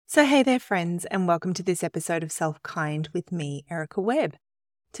So hey there friends, and welcome to this episode of Self-Kind with me, Erica Webb.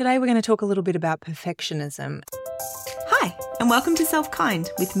 Today we're going to talk a little bit about perfectionism. Hi, and welcome to Self-Kind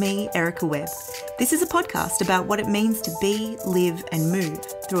with me, Erica Webb. This is a podcast about what it means to be, live and move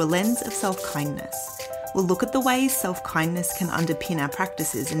through a lens of self-kindness. We'll look at the ways self-kindness can underpin our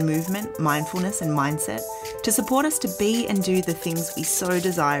practices in movement, mindfulness and mindset to support us to be and do the things we so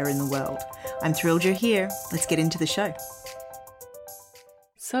desire in the world. I'm thrilled you're here. Let's get into the show.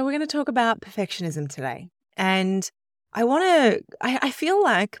 So we're going to talk about perfectionism today. And I feel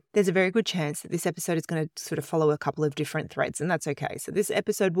like there's a very good chance that this episode is going to sort of follow a couple of different threads, and that's okay. So this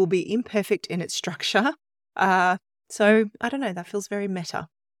episode will be imperfect in its structure. So I don't know, that feels very meta.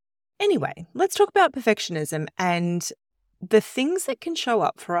 Anyway, let's talk about perfectionism and the things that can show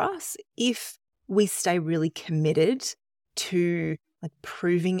up for us if we stay really committed to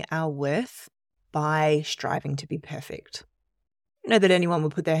proving our worth by striving to be perfect. I don't know that anyone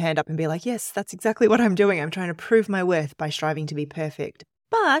will put their hand up and be like, yes, that's exactly what I'm doing. I'm trying to prove my worth by striving to be perfect.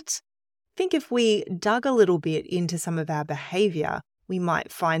 But I think if we dug a little bit into some of our behavior, we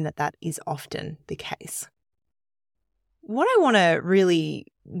might find that that is often the case. What I want to really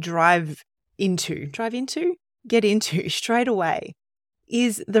get into straight away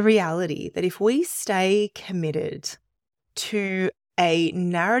is the reality that if we stay committed to a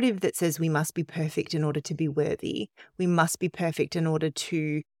narrative that says we must be perfect in order to be worthy, we must be perfect in order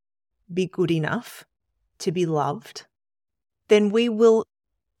to be good enough, to be loved, then we will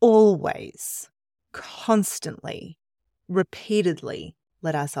always, constantly, repeatedly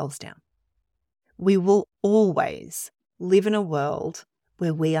let ourselves down. We will always live in a world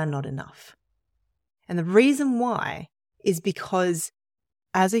where we are not enough. And the reason why is because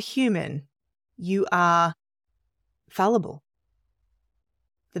as a human, you are fallible.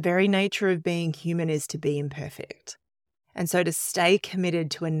 The very nature of being human is to be imperfect. And so to stay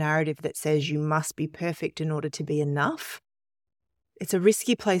committed to a narrative that says you must be perfect in order to be enough, it's a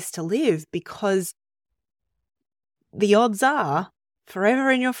risky place to live because the odds are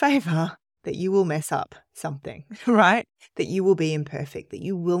forever in your favor that you will mess up something, right? That you will be imperfect, that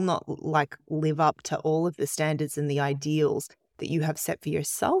you will not live up to all of the standards and the ideals that you have set for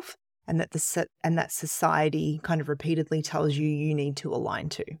yourself and that society kind of repeatedly tells you need to align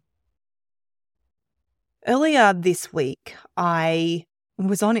to. Earlier this week, I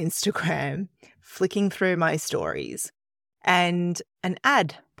was on Instagram flicking through my stories and an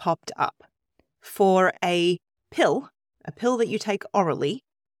ad popped up for a pill that you take orally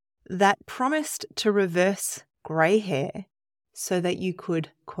that promised to reverse grey hair so that you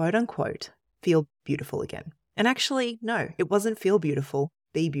could, quote unquote, feel beautiful again. And actually, no, it wasn't feel beautiful,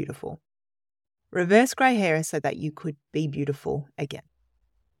 be beautiful. Reverse grey hair so that you could be beautiful again.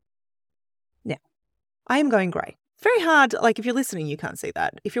 Now, I am going grey. Very hard, if you're listening, you can't see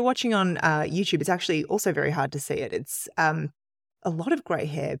that. If you're watching on YouTube, it's actually also very hard to see it. It's a lot of grey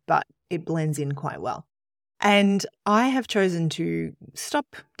hair, but it blends in quite well. And I have chosen to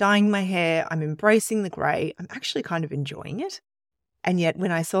stop dyeing my hair. I'm embracing the grey. I'm actually kind of enjoying it. And yet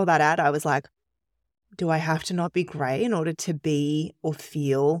when I saw that ad, I was like, do I have to not be grey in order to be or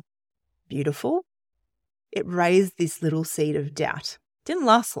feel beautiful? It raised this little seed of doubt. Didn't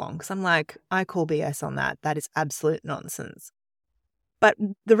last long because I'm like, I call BS on that. That is absolute nonsense. But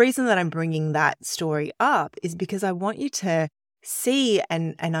the reason that I'm bringing that story up is because I want you to see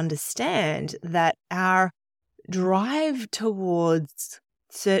and understand that our drive towards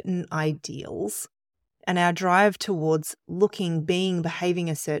certain ideals and our drive towards looking, being, behaving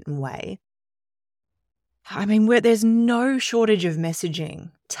a certain way, there's no shortage of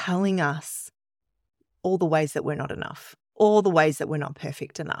messaging telling us all the ways that we're not enough, all the ways that we're not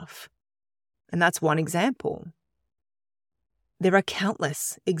perfect enough. And that's one example. There are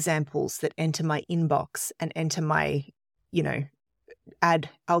countless examples that enter my inbox and enter my, ad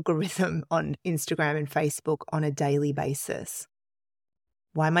algorithm on Instagram and Facebook on a daily basis.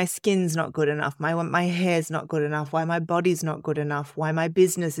 Why my skin's not good enough, my hair's not good enough, why my body's not good enough, why my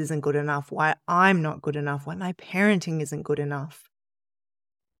business isn't good enough, why I'm not good enough, why my parenting isn't good enough.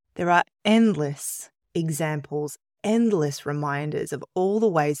 There are endless examples, endless reminders of all the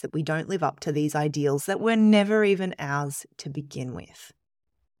ways that we don't live up to these ideals that were never even ours to begin with.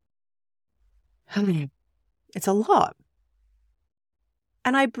 It's a lot.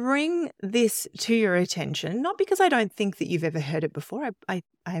 And I bring this to your attention, not because I don't think that you've ever heard it before. I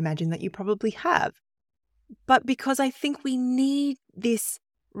imagine that you probably have. But because I think we need this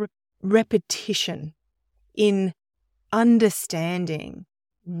repetition in understanding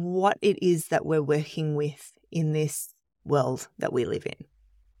what it is that we're working with in this world that we live in.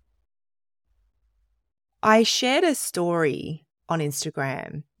 I shared a story on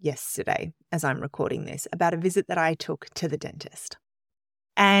Instagram yesterday as I'm recording this about a visit that I took to the dentist.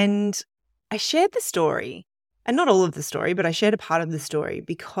 And I shared the story, and not all of the story, but I shared a part of the story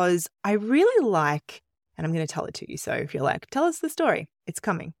because I really like, and I'm going to tell it to you. So if you're like, tell us the story, it's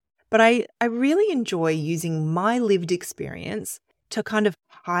coming. But I really enjoy using my lived experience to kind of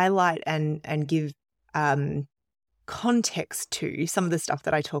highlight and give context to some of the stuff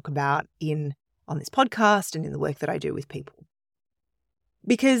that I talk about on this podcast and in the work that I do with people.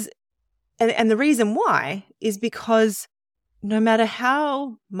 Because, and the reason why is because no matter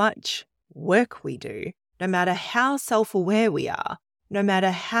how much work we do, no matter how self-aware we are, no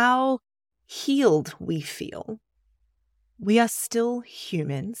matter how healed we feel, we are still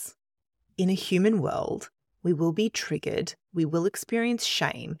humans in a human world. We will be triggered. We will experience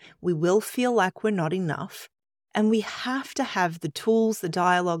shame. We will feel like we're not enough. And we have to have the tools, the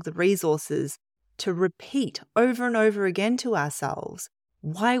dialogue, the resources to repeat over and over again to ourselves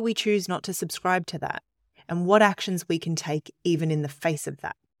why we choose not to subscribe to that and what actions we can take even in the face of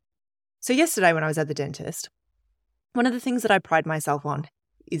that. So yesterday when I was at the dentist, one of the things that I pride myself on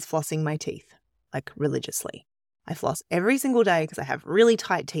is flossing my teeth, like religiously. I floss every single day because I have really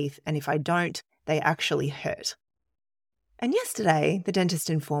tight teeth, and if I don't, they actually hurt. And yesterday, the dentist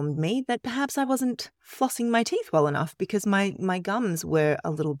informed me that perhaps I wasn't flossing my teeth well enough because my gums were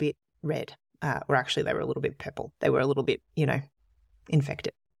a little bit red, or actually they were a little bit purple. They were a little bit,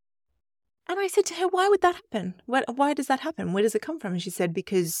 infected. And I said to her, why would that happen? Why does that happen? Where does it come from? And she said,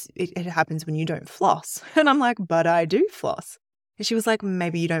 because it happens when you don't floss. And I'm like, but I do floss. And she was like,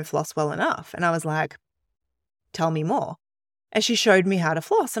 maybe you don't floss well enough. And I was like, tell me more. And she showed me how to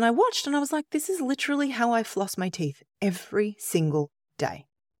floss. And I watched and I was like, this is literally how I floss my teeth every single day.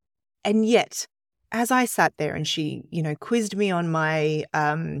 And yet, as I sat there and she, quizzed me on my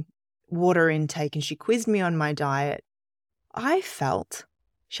water intake and she quizzed me on my diet, I felt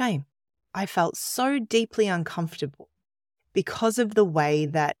shame. I felt so deeply uncomfortable because of the way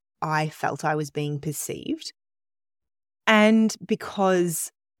that I felt I was being perceived and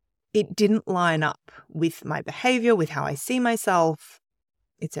because it didn't line up with my behavior, with how I see myself,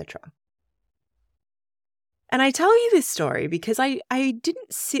 etc. And I tell you this story because I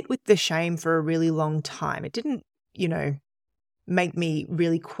didn't sit with the shame for a really long time. It didn't, make me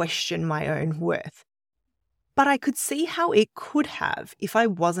really question my own worth. But I could see how it could have if I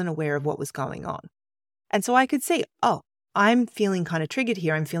wasn't aware of what was going on. And so I could see, I'm feeling kind of triggered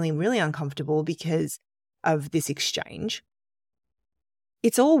here. I'm feeling really uncomfortable because of this exchange.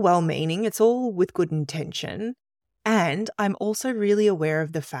 It's all well-meaning. It's all with good intention. And I'm also really aware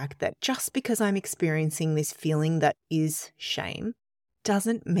of the fact that just because I'm experiencing this feeling that is shame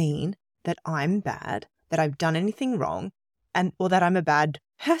doesn't mean that I'm bad, that I've done anything wrong, or that I'm a bad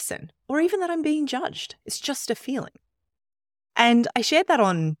person, or even that I'm being judged. It's just a feeling. And I shared that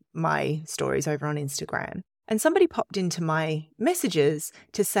on my stories over on Instagram. And somebody popped into my messages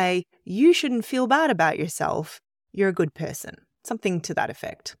to say, you shouldn't feel bad about yourself. You're a good person. Something to that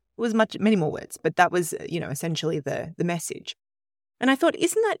effect. It was many more words, but that was, essentially the message. And I thought,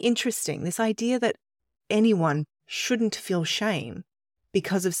 isn't that interesting? This idea that anyone shouldn't feel shame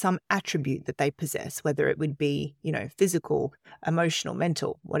because of some attribute that they possess, whether it would be, physical, emotional,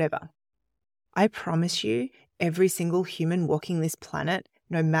 mental, whatever. I promise you, every single human walking this planet,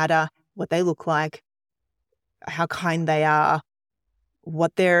 no matter what they look like, how kind they are,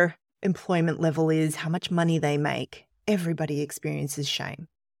 what their employment level is, how much money they make, everybody experiences shame.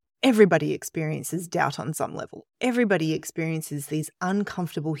 Everybody experiences doubt on some level. Everybody experiences these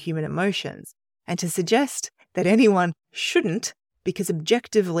uncomfortable human emotions. And to suggest that anyone shouldn't, because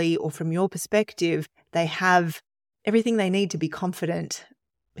objectively or from your perspective, they have everything they need to be confident,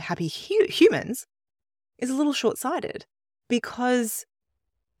 happy humans, is a little short-sighted, because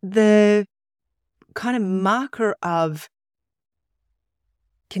the kind of marker of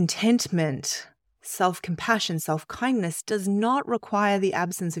contentment, self-compassion, self-kindness does not require the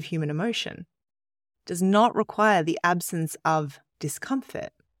absence of human emotion, does not require the absence of discomfort.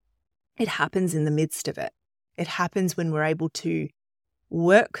 It happens in the midst of it. It happens when we're able to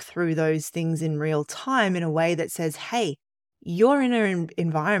work through those things in real time in a way that says, hey, your inner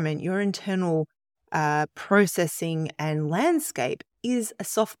environment, your internal processing and landscape is a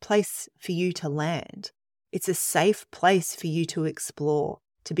soft place for you to land. It's a safe place for you to explore,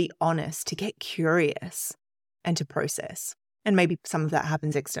 to be honest, to get curious and to process. And maybe some of that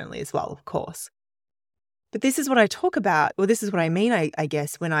happens externally as well, of course. But this is what I talk about, or this is what I mean, I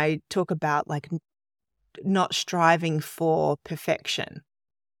guess, when I talk about like not striving for perfection.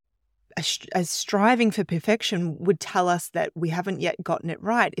 As striving for perfection would tell us that we haven't yet gotten it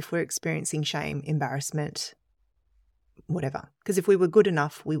right if we're experiencing shame, embarrassment, whatever. Because if we were good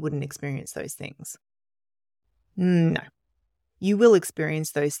enough, we wouldn't experience those things. No. You will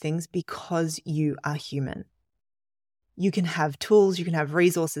experience those things because you are human. You can have tools, you can have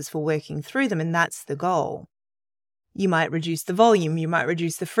resources for working through them, and that's the goal. You might reduce the volume, you might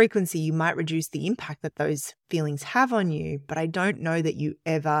reduce the frequency, you might reduce the impact that those feelings have on you, but I don't know that you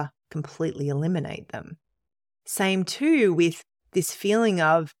ever completely eliminate them. Same too with this feeling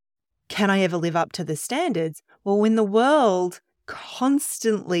of, can I ever live up to the standards? Well, when the world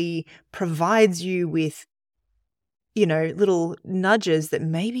constantly provides you with, little nudges that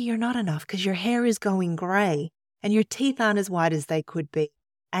maybe you're not enough because your hair is going grey and your teeth aren't as white as they could be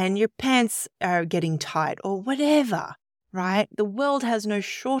and your pants are getting tight or whatever, right? The world has no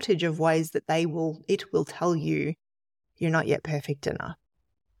shortage of ways that it will tell you you're not yet perfect enough.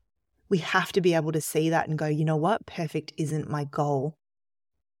 We have to be able to see that and go, you know what? Perfect isn't my goal.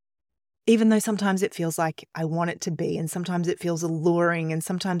 Even though sometimes it feels like I want it to be, and sometimes it feels alluring, and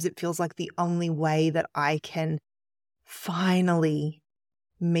sometimes it feels like the only way that I can finally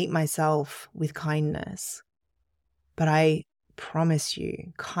meet myself with kindness. But I promise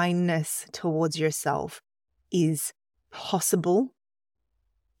you, kindness towards yourself is possible,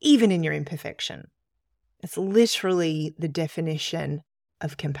 even in your imperfection. It's literally the definition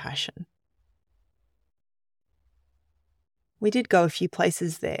of compassion. We did go a few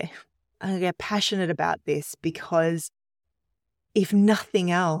places there. I get passionate about this because if nothing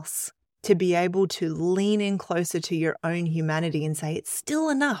else, to be able to lean in closer to your own humanity and say, it's still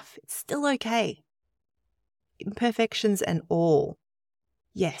enough, it's still okay. Imperfections and all.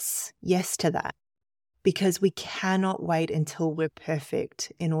 Yes to that. Because we cannot wait until we're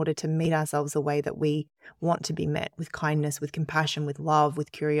perfect in order to meet ourselves the way that we want to be met, with kindness, with compassion, with love,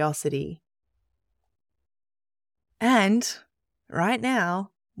 with curiosity. And right now,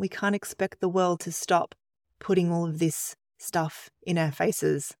 we can't expect the world to stop putting all of this stuff in our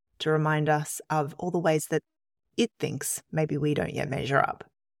faces to remind us of all the ways that it thinks maybe we don't yet measure up.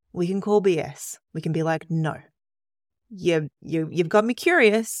 We can call BS. We can be like, no, you've got me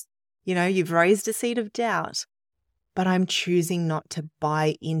curious. You've raised a seed of doubt, but I'm choosing not to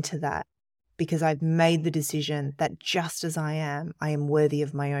buy into that because I've made the decision that just as I am worthy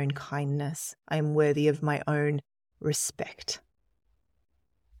of my own kindness. I am worthy of my own respect.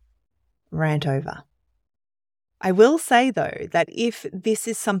 Rant over. I will say, though, that if this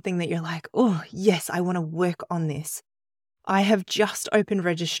is something that you're like, oh, yes, I want to work on this, I have just opened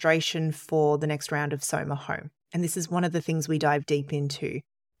registration for the next round of Soma Home. And this is one of the things we dive deep into,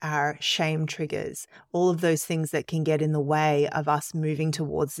 our shame triggers, all of those things that can get in the way of us moving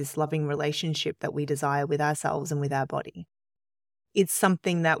towards this loving relationship that we desire with ourselves and with our body. It's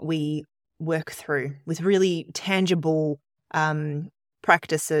something that we work through with really tangible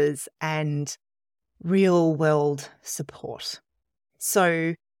practices and real world support.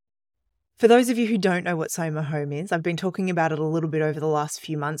 So for those of you who don't know what Soma Home is, I've been talking about it a little bit over the last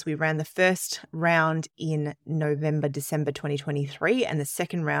few months. We ran the first round in November, December 2023, and the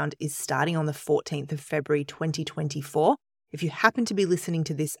second round is starting on the 14th of February 2024. If you happen to be listening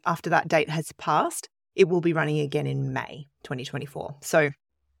to this after that date has passed, it will be running again in May 2024. So,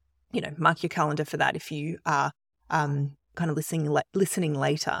 mark your calendar for that if you are kind of listening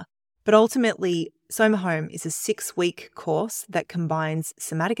later. But ultimately, Soma Home is a 6-week course that combines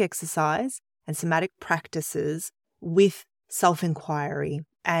somatic exercise and somatic practices with self-inquiry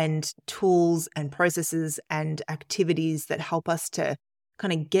and tools and processes and activities that help us to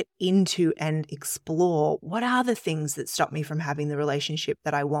kind of get into and explore what are the things that stop me from having the relationship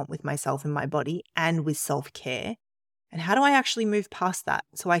that I want with myself and my body and with self-care. And how do I actually move past that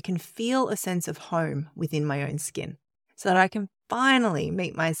so I can feel a sense of home within my own skin, so that I can finally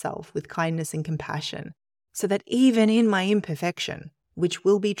meet myself with kindness and compassion, so that even in my imperfection, which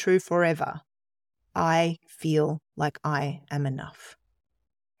will be true forever, I feel like I am enough.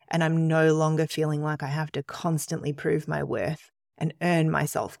 And I'm no longer feeling like I have to constantly prove my worth and earn my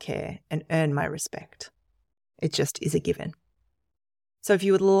self-care and earn my respect. It just is a given. So if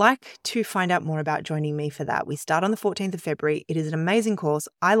you would like to find out more about joining me for that, we start on the 14th of February. It is an amazing course.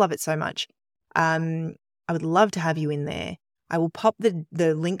 I love it so much. I would love to have you in there. I will pop the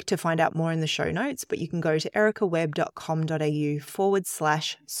link to find out more in the show notes, but you can go to ericawebb.com.au/Soma,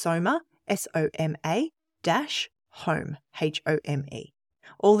 SOMA -home, HOME.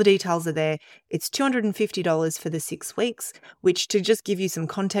 All the details are there. It's $250 for the 6 weeks, which, to just give you some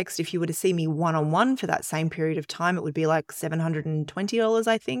context, if you were to see me one-on-one for that same period of time, it would be like $720,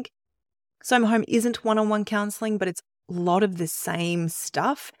 I think. Soma Home isn't one-on-one counseling, but it's a lot of the same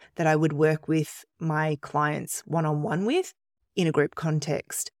stuff that I would work with my clients one-on-one with in a group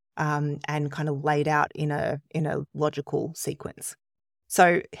context. and kind of laid out in a logical sequence.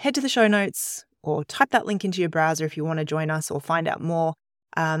 So head to the show notes or type that link into your browser if you want to join us or find out more.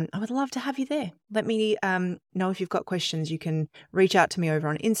 I would love to have you there. Let me know if you've got questions. You can reach out to me over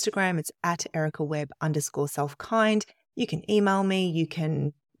on Instagram. It's at ericawebb_selfkind. You can email me. You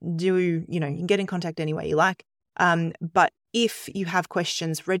can you can get in contact any way you like. But if you have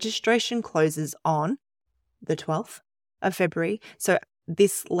questions, registration closes on the 12th of February. So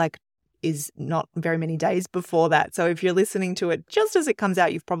this is not very many days before that. So if you're listening to it just as it comes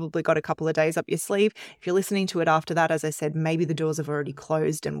out, you've probably got a couple of days up your sleeve. If you're listening to it after that, as I said, maybe the doors have already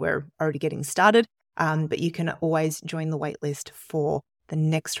closed and we're already getting started. But you can always join the waitlist for the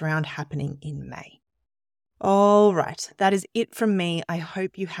next round happening in May. All right, that is it from me. I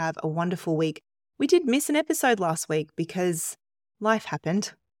hope you have a wonderful week. We did miss an episode last week because life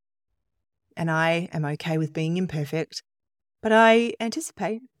happened. And I am okay with being imperfect. But I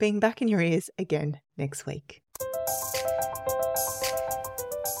anticipate being back in your ears again next week.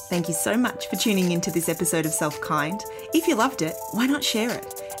 Thank you so much for tuning into this episode of Self-Kind. If you loved it, why not share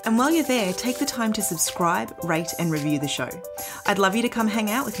it? And while you're there, take the time to subscribe, rate and review the show. I'd love you to come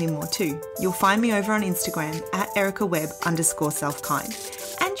hang out with me more too. You'll find me over on Instagram at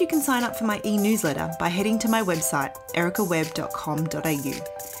ericawebb_selfkind. And you can sign up for my e-newsletter by heading to my website, ericawebb.com.au.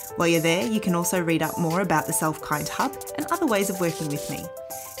 While you're there, you can also read up more about the Self-Kind Hub and other ways of working with me.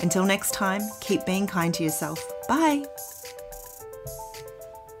 Until next time, keep being kind to yourself. Bye.